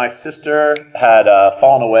 my sister had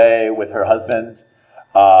fallen away with her husband.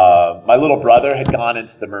 My little brother had gone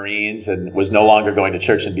into the Marines and was no longer going to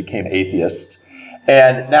church and became atheist.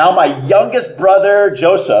 And now my youngest brother,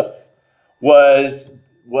 Joseph, was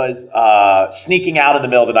sneaking out in the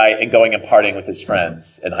middle of the night and going and partying with his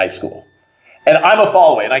friends in high school. And I'm a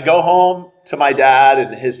fallaway. And I go home to my dad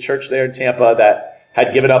and his church there in Tampa that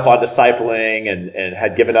had given up on discipling and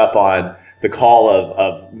had given up on the call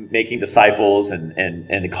of making disciples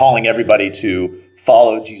and calling everybody to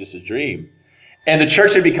follow Jesus' dream. And the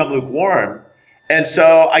church had become lukewarm. And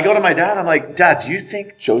so I go to my dad, I'm like, Dad, do you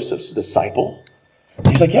think Joseph's a disciple?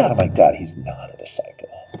 He's like, yeah. And I'm like, Dad, he's not a disciple.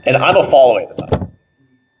 And I'm a fallaway at the time.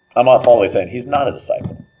 I'm a fallaway saying he's not a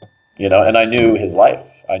disciple. And I knew his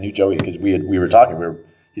life. I knew Joey because we were talking.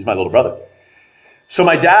 He's my little brother. So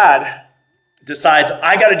my dad decides,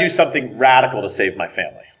 I got to do something radical to save my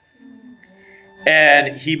family.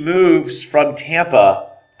 And he moves from Tampa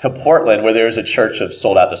to Portland, where there's a church of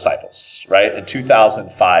sold-out disciples, right? In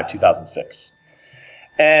 2005, 2006.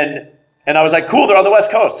 And I was like, cool, they're on the West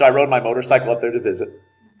Coast. So I rode my motorcycle up there to visit.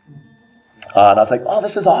 And I was like, oh,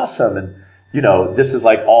 this is awesome. And, this is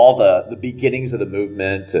like all the beginnings of the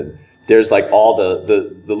movement. And there's like all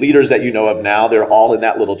the leaders that you know of now, they're all in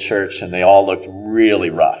that little church. And they all looked really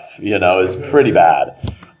rough. It was pretty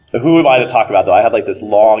bad. Who am I to talk about, though? I had like this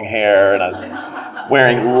long hair, and I was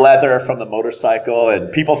wearing leather from the motorcycle,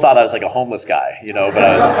 and people thought I was like a homeless guy, but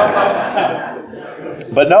I was,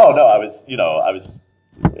 but no, I was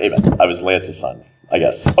Amen. I was Lance's son, I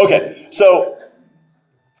guess. Okay, so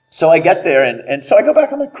I get there, and so I go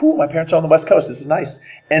back. I'm like, cool, my parents are on the West Coast. This is nice.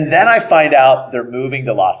 And then I find out they're moving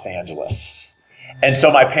to Los Angeles. And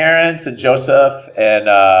so my parents and Joseph and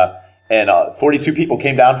 42 people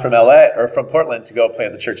came down from LA, or from Portland, to go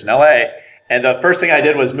plant the church in LA. And the first thing I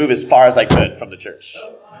did was move as far as I could from the church.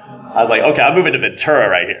 I was like, okay, I'm moving to Ventura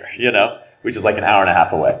right here, which is like an hour and a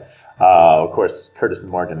half away. Of course, Curtis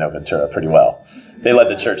and Morgan know Ventura pretty well. They led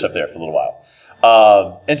the church up there for a little while.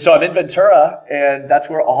 And so I'm in Ventura, and that's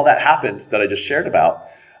where all that happened that I just shared about.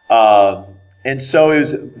 And so it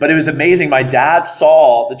was amazing. My dad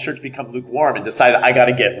saw the church become lukewarm and decided, I got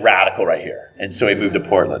to get radical right here. And so he moved to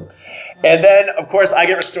Portland. And then, of course, I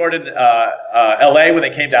get restored in LA when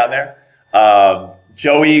they came down there.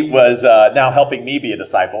 Joey was now helping me be a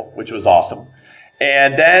disciple, which was awesome.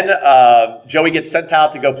 And then Joey gets sent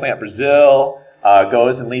out to go plant Brazil,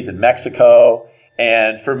 goes and leads in Mexico.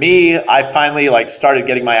 And for me, I finally started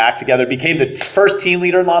getting my act together, became the first teen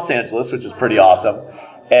leader in Los Angeles, which was pretty awesome.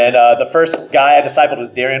 And the first guy I discipled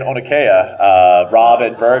was Darian Onakea, Rob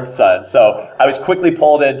and Berg's son. So I was quickly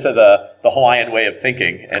pulled into the Hawaiian way of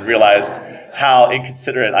thinking and realized how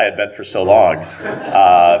inconsiderate I had been for so long,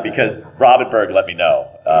 because Rob and Berg let me know.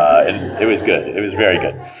 And it was good. It was very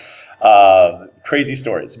good. Crazy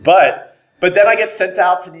stories. But then I get sent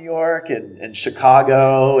out to New York and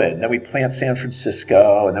Chicago, and then we plant San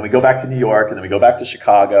Francisco, and then we go back to New York, and then we go back to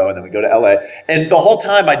Chicago, and then we go to LA. And the whole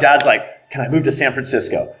time my dad's like, can I move to San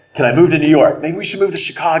Francisco? Can I move to New York? Maybe we should move to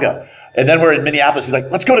Chicago. And then we're in Minneapolis. He's like,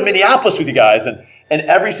 let's go to Minneapolis with you guys. And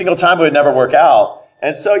every single time it would never work out.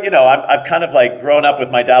 And so, I've kind of grown up with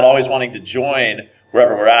my dad always wanting to join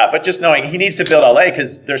wherever we're at, but just knowing he needs to build LA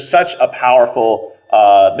because they're such a powerful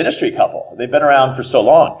ministry couple. They've been around for so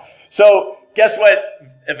long. So guess what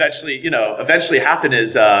eventually happened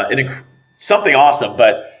is something awesome.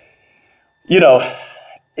 But,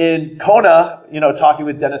 in Kona, talking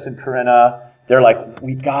with Dennis and Corinna, they're like,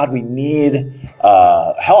 we need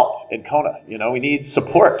help in Kona. We need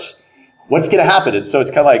support. What's going to happen? And so it's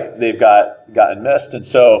kind of like they've gotten missed. And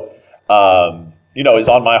so, it's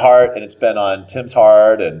on my heart, and it's been on Tim's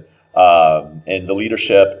heart, and the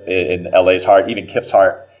leadership in LA's heart, even Kip's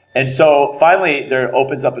heart. And so finally, there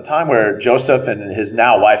opens up a time where Joseph and his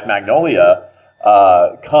now wife, Magnolia,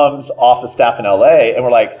 comes off of staff in LA, and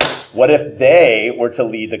we're like, what if they were to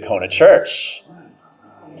lead the Kona church?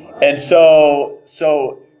 And so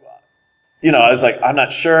I was like, I'm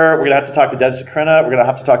not sure. We're going to have to talk to Dennis and Corinna. We're going to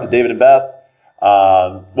have to talk to David and Beth.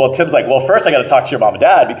 Well, Tim's like, well, first I got to talk to your mom and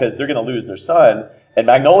dad because they're going to lose their son. And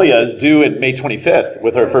Magnolia is due in May 25th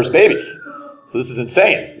with her first baby. So this is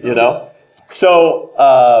insane,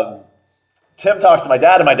 So Tim talks to my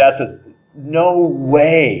dad, and my dad says, no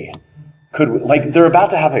way they're about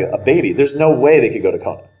to have a baby. There's no way they could go to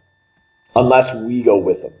Kona unless we go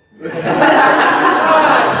with them.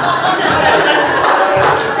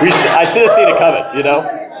 I should have seen it coming,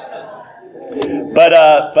 But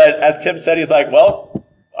as Tim said, he's like, well,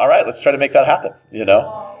 all right, let's try to make that happen, And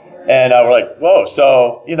we're like, whoa.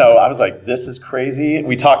 So, I was like, this is crazy.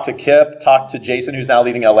 We talked to Kip, talked to Jason, who's now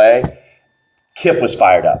leading LA. Kip was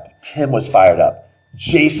fired up. Tim was fired up.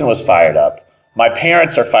 Jason was fired up. My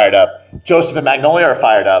parents are fired up. Joseph and Magnolia are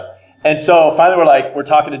fired up. And so finally we're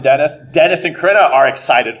talking to Dennis. Dennis and Corinna are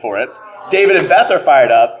excited for it. David and Beth are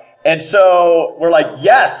fired up. And so we're like,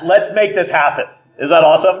 yes, let's make this happen. Is that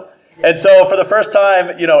awesome? And so for the first time,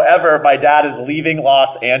 ever, my dad is leaving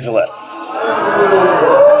Los Angeles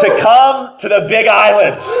to come to the Big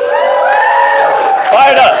Island.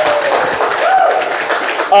 Fired up.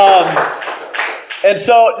 And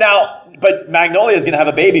so now, but Magnolia is going to have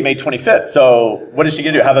a baby May 25th. So what is she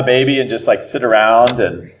going to do? Have a baby and just sit around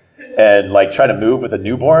and try to move with a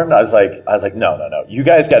newborn? I was like, no. You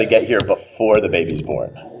guys got to get here before the baby's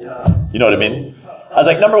born. You know what I mean? I was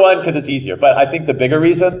like, number one, because it's easier. But I think the bigger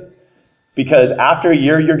reason, because after a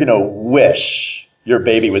year, you're going to wish your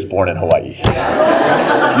baby was born in Hawaii.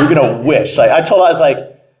 You're going to wish. I told her, I was like,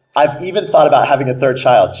 I've even thought about having a third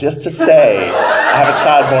child just to say I have a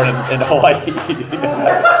child born in Hawaii.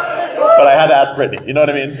 But I had to ask Brittany. You know what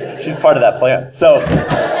I mean? She's part of that plan. So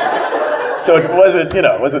it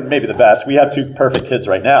wasn't maybe the best. We have two perfect kids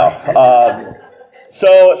right now.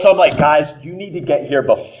 So I'm like, guys, you need to get here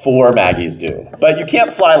before Maggie's due. But you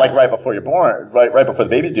can't fly right before you're born, right before the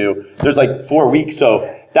baby's due. There's 4 weeks. So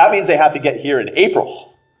that means they have to get here in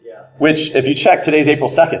April. Yeah. Which, if you check, today's April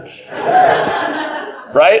 2nd.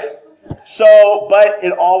 Right? So, but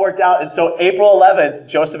it all worked out. And so April 11th,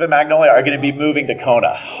 Joseph and Magnolia are going to be moving to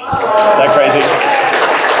Kona. Is that crazy?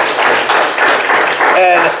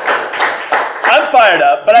 And I'm fired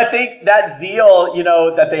up. But I think that zeal,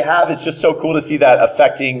 that they have is just so cool to see that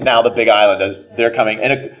affecting now the Big Island as they're coming.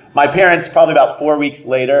 And my parents, probably about 4 weeks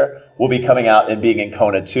later, will be coming out and being in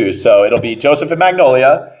Kona too. So it'll be Joseph and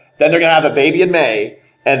Magnolia. Then they're going to have a baby in May.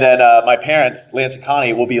 And then my parents, Lance and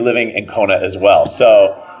Connie, will be living in Kona as well.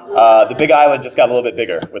 So the Big Island just got a little bit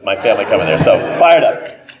bigger with my family coming there. So fired up.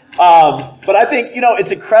 But I think,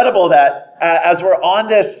 it's incredible that as we're on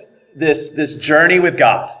this journey with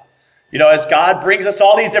God, as God brings us to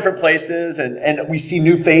all these different places and we see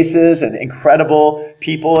new faces and incredible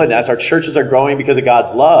people, and as our churches are growing because of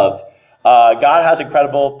God's love, God has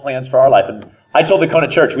incredible plans for our life. And I told the Kona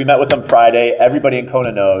church, we met with them Friday, everybody in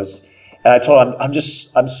Kona knows, and I told them,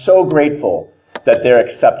 I'm so grateful that they're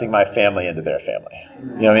accepting my family into their family.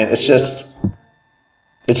 It's just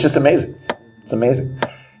amazing. It's amazing.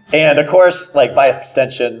 And of course, by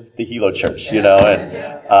extension, the Hilo church, so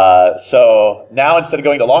now instead of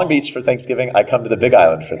going to Long Beach for Thanksgiving, I come to the Big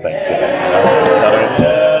Island for Thanksgiving.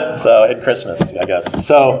 So, and Christmas, I guess.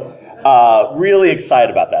 So, really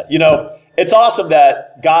excited about that. It's awesome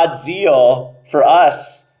that God's zeal for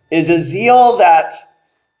us is a zeal that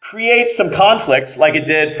creates some conflict like it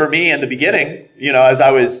did for me in the beginning, as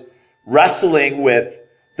I was wrestling with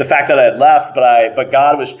the fact that I had left, but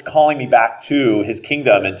God was calling me back to his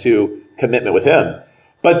kingdom and to commitment with him.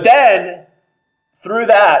 But then through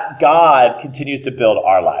that, God continues to build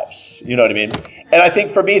our lives. You know what I mean? And I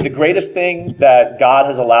think for me, the greatest thing that God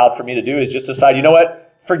has allowed for me to do is just decide, you know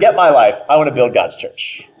what? Forget my life. I want to build God's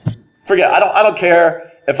church. Forget. I don't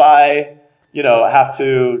care if I, have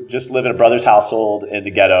to just live in a brother's household in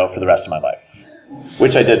the ghetto for the rest of my life,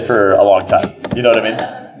 which I did for a long time. You know what I mean?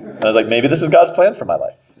 And I was like, maybe this is God's plan for my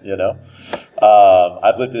life.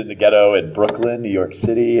 I've lived in the ghetto in Brooklyn, New York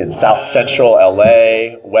City, in South Central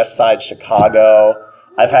LA, West Side Chicago.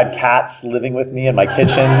 I've had cats living with me in my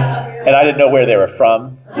kitchen, and I didn't know where they were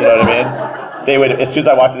from. You know what I mean? They would, as soon as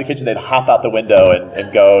I walked in the kitchen, they'd hop out the window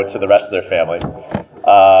and go to the rest of their family.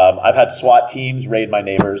 I've had SWAT teams raid my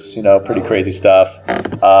neighbors, pretty crazy stuff.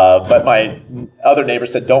 But my other neighbor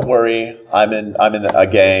said, "Don't worry, I'm in a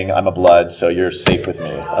gang, I'm a blood, so you're safe with me."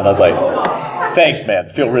 And I was like, "Thanks, man.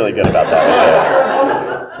 Feel really good about that."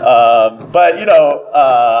 But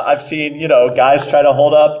I've seen guys try to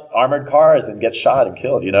hold up armored cars and get shot and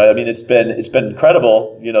killed. It's been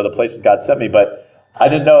incredible. The places God sent me, but I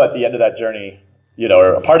didn't know at the end of that journey,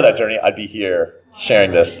 or a part of that journey, I'd be here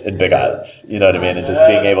sharing this in Big Island. You know what I mean? And just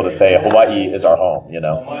being able to say Hawaii is our home.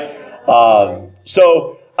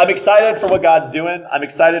 So I'm excited for what God's doing. I'm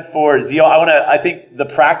excited for zeal. I think the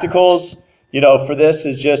practicals, for this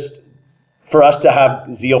is just for us to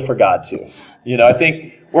have zeal for God too. I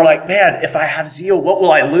think we're like, man, if I have zeal, what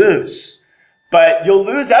will I lose? But you'll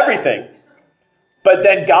lose everything. But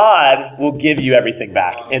then God will give you everything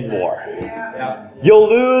back and more. You'll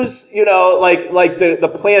lose, like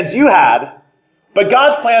the plans you had, but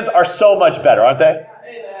God's plans are so much better, aren't they?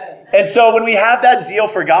 And so when we have that zeal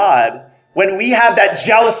for God, when we have that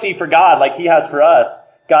jealousy for God like he has for us,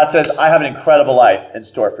 God says, I have an incredible life in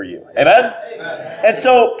store for you. Amen? And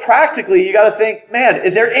so practically, you got to think, man,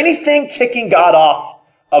 is there anything ticking God off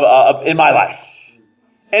in my life?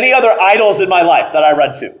 Any other idols in my life that I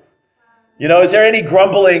run to? Is there any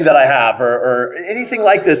grumbling that I have or anything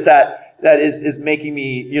like this that is making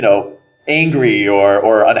me, angry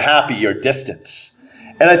or unhappy or distant?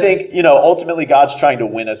 And I think, ultimately God's trying to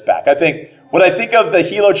win us back. When I think of the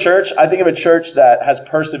Hilo church, I think of a church that has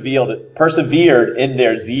persevered in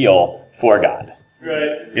their zeal for God.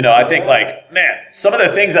 Right. I think some of the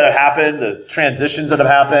things that have happened, the transitions that have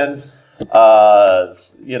happened,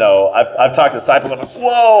 I've talked to disciples, I'm like,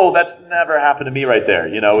 whoa, that's never happened to me right there,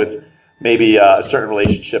 with maybe a certain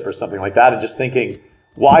relationship or something like that, and just thinking,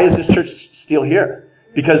 why is this church still here?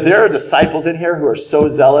 Because there are disciples in here who are so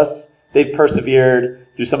zealous, they've persevered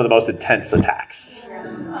through some of the most intense attacks.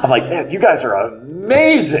 I'm like, man, you guys are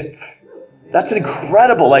amazing. That's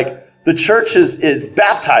incredible. The church is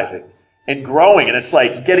baptizing and growing, and it's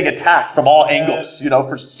getting attacked from all angles,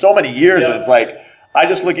 for so many years. And it's I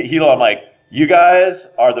just look at Hilo, I'm like, you guys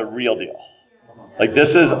are the real deal.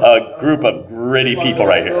 This is a group of gritty people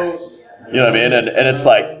right here. You know what I mean? And it's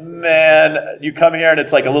man, you come here and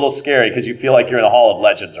it's a little scary because you feel like you're in a hall of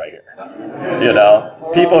legends right here.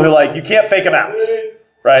 People who you can't fake them out,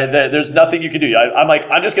 right? There's nothing you can do.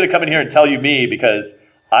 I'm just going to come in here and tell you me because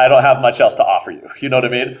I don't have much else to offer you. You know what I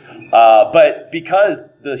mean? But because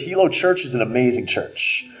the Hilo church is an amazing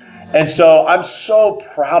church. And so I'm so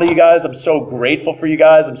proud of you guys. I'm so grateful for you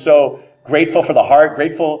guys. I'm so grateful for the heart,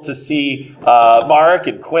 grateful to see Mark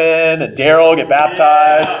and Quinn and Daryl get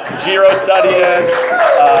baptized, Jiro studying,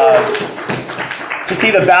 to see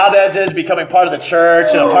the Valdezes becoming part of the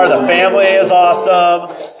church and a part of the family is awesome.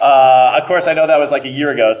 Of course, I know that was like a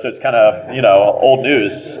year ago, so it's kind of, old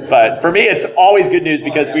news. But for me, it's always good news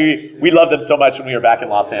because we loved them so much when we were back in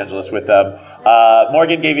Los Angeles with them.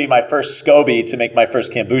 Morgan gave me my first SCOBY to make my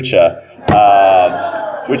first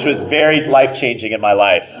kombucha, which was very life-changing in my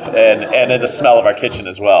life and in the smell of our kitchen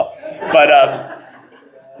as well.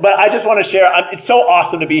 But I just want to share, it's so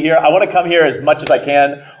awesome to be here. I want to come here as much as I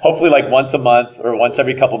can. Hopefully like once a month or once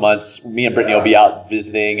every couple months, me and Brittany will be out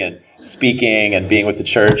visiting and speaking and being with the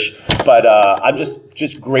church. But I'm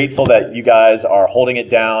just grateful that you guys are holding it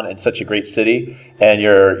down in such a great city and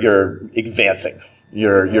you're advancing.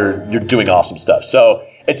 You're doing awesome stuff. So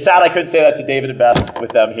it's sad I couldn't say that to David and Beth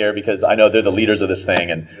with them here because I know they're the leaders of this thing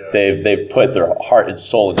and they've put their heart and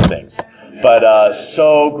soul into things. But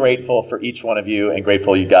so grateful for each one of you and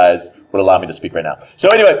grateful you guys would allow me to speak right now. So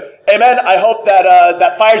anyway, amen. I hope that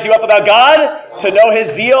that fires you up about God, to know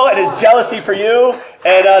his zeal and his jealousy for you.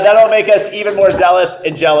 And that'll make us even more zealous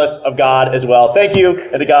and jealous of God as well. Thank you,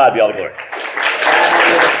 and to God be all the glory.